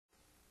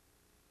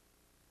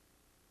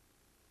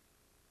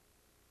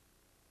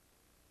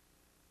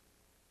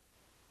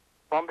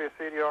Columbia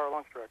CDR,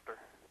 launch director.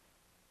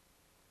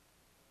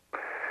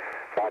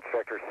 Launch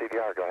director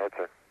CDR, go ahead,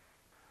 sir.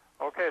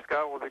 Okay,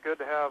 Scott, well, it'll be good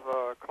to have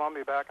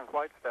Columbia back in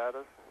flight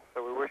status.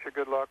 So we wish you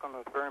good luck on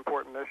this very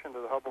important mission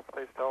to the Hubble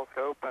Space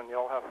Telescope, and you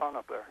all have fun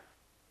up there.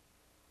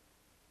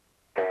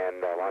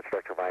 And Launch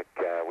Director Mike,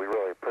 we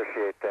really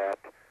appreciate that.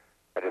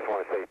 I just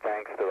want to say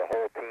thanks to the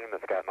whole team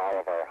that's gotten all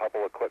of our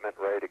Hubble equipment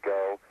ready to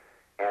go,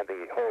 and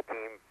the whole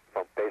team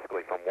from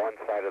basically from one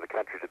side of the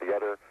country to the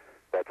other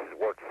that's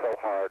worked so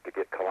hard to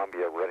get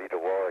Columbia ready to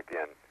roar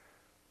again.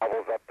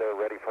 Hubble's up there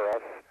ready for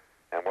us,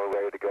 and we're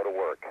ready to go to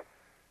work.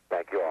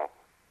 Thank you all.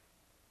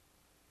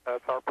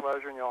 That's our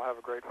pleasure, and you all have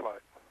a great flight.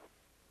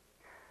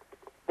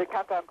 The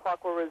countdown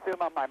clock will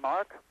resume on my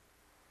mark.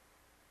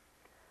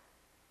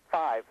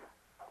 5,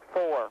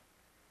 4,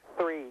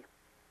 3,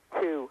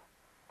 2,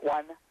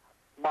 1,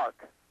 mark.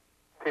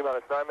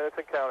 T-minus 9 minutes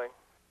and counting.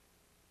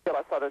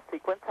 TLS auto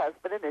sequence has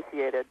been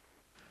initiated.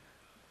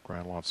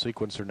 Ground launch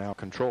sequencer now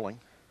controlling.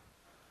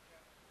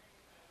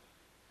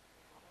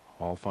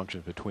 All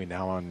functions between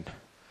now and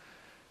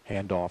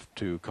handoff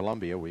to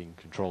Columbia we can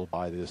control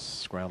by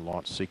this ground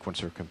launch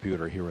sequencer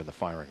computer here in the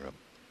firing room.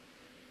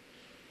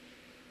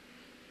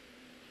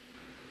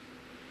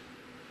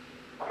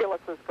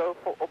 TLS's go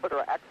for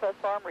orbiter access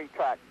arm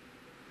retract.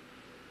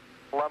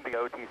 Columbia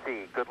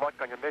OTC, good luck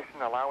on your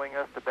mission, allowing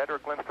us to better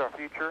glimpse our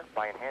future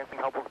by enhancing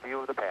Hubble's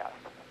view of the past.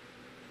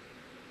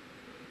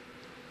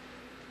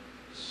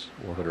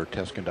 Orbiter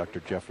test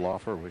conductor Jeff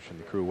Laufer wishing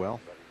the crew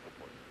well.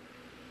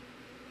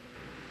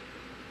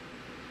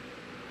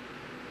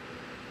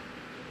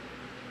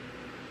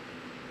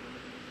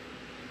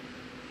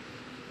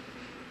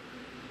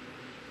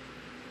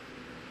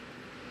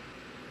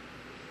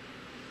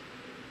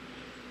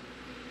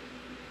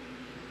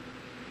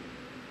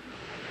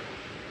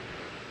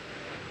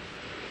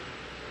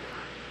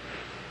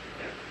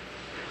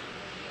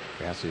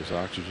 Gaseous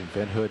oxygen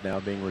vent hood now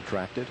being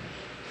retracted.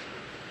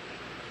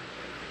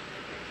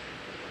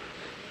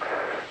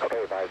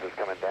 Okay, visors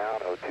coming down,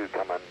 O2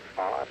 coming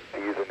on. To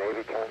use a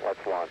Navy term,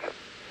 let's launch it.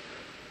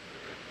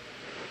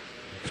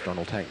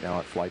 External tank now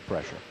at flight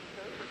pressure.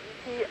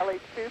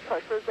 LH2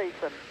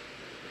 pressurization.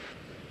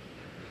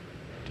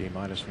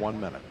 T-minus 1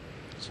 minute.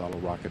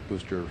 Solid rocket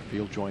booster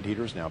field joint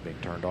heaters now being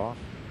turned off.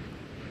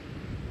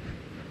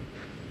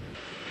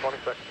 20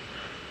 seconds.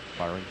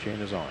 Firing chain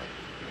is on.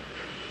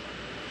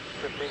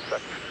 15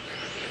 seconds.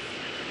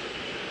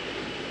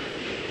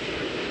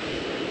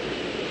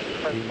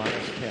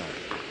 T-minus 10,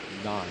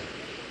 9,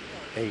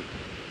 8,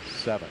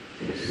 7,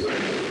 6, 5,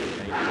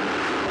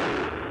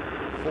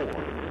 4,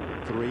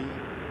 3,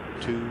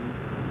 2,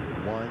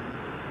 1,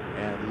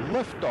 and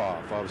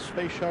liftoff of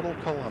Space Shuttle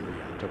Columbia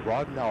to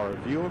broaden our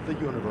view of the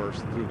universe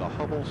through the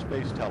Hubble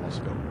Space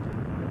Telescope.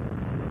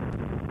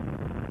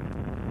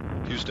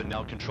 Houston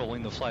now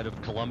controlling the flight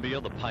of Columbia,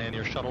 the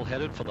Pioneer shuttle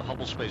headed for the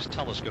Hubble Space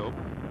Telescope.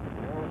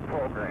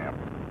 Program.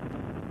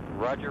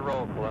 Roger,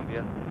 roll,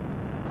 Columbia.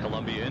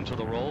 Columbia into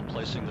the roll,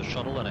 placing the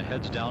shuttle in a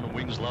heads down,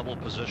 wings level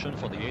position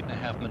for the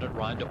 8.5-minute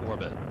ride to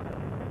orbit.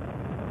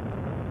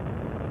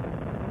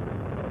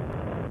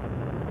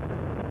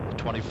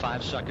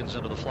 25 seconds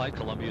into the flight,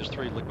 Columbia's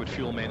 3 liquid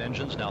fuel main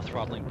engines now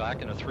throttling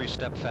back in a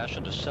 3-step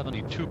fashion to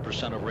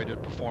 72% of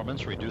rated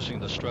performance,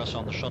 reducing the stress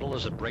on the shuttle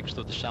as it breaks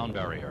through the sound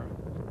barrier.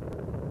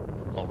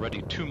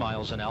 Already 2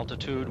 miles in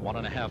altitude,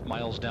 1.5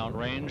 miles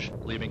downrange,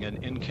 leaving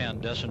an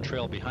incandescent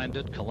trail behind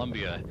it.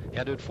 Columbia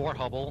headed for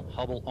Hubble.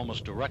 Hubble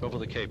almost direct over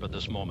the Cape at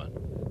this moment.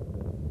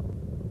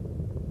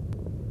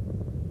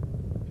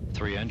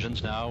 3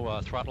 engines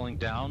now throttling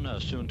down,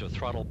 soon to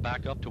throttle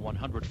back up to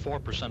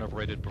 104% of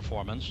rated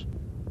performance.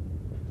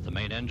 The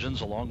main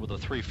engines, along with the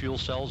 3 fuel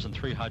cells and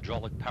 3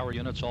 hydraulic power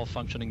units, all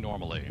functioning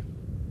normally.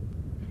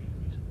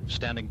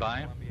 Standing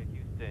by. Columbia,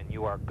 Houston,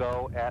 you are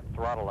go at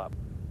throttle up.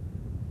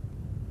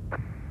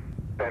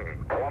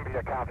 Then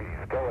Columbia copies,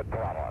 go at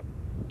throttle up.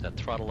 That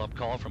throttle up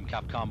call from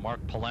Capcom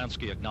Mark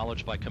Polanski,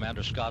 acknowledged by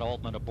Commander Scott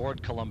Altman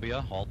aboard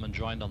Columbia. Altman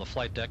joined on the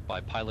flight deck by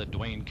pilot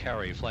Dwayne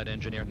Carey, flight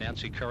engineer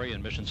Nancy Curry,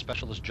 and mission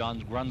specialist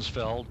John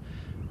Grunsfeld.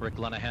 Rick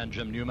Lenahan,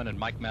 Jim Newman, and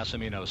Mike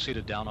Massimino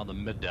seated down on the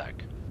middeck.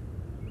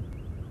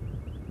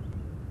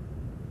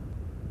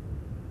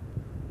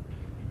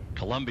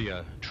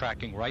 Columbia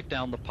tracking right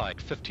down the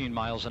pike, 15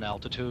 miles in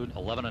altitude,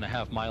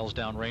 11.5 miles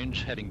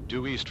downrange, heading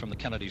due east from the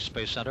Kennedy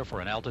Space Center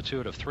for an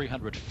altitude of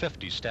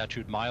 350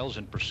 statute miles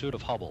in pursuit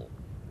of Hubble.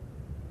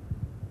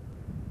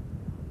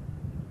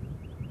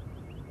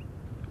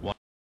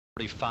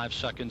 145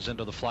 seconds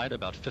into the flight,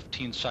 about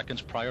 15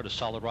 seconds prior to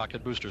solid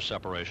rocket booster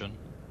separation.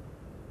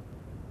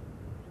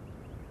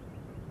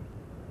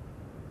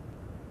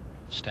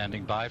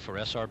 Standing by for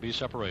SRB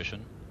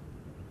separation.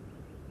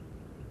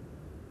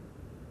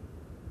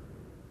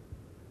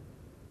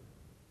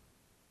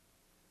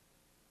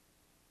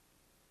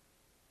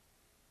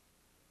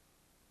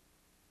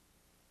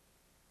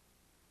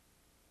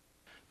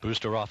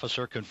 Booster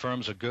officer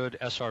confirms a good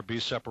SRB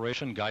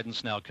separation.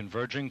 Guidance now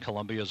converging.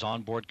 Columbia's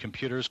onboard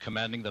computers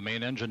commanding the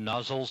main engine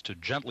nozzles to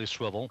gently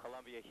swivel.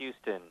 Columbia,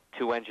 Houston,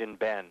 2-engine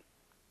bend.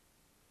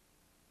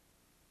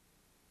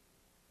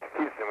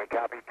 Houston, we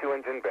copy.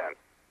 two-engine vent.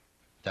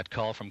 That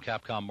call from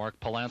Capcom Mark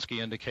Polanski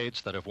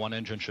indicates that if one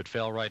engine should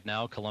fail right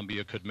now,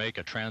 Columbia could make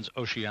a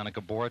transoceanic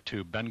abort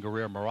to Ben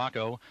Guerir,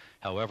 Morocco.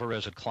 However,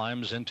 as it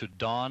climbs into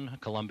dawn,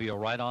 Columbia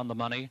right on the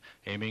money,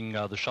 aiming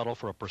the shuttle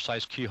for a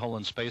precise keyhole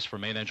in space for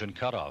main engine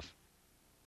cutoff.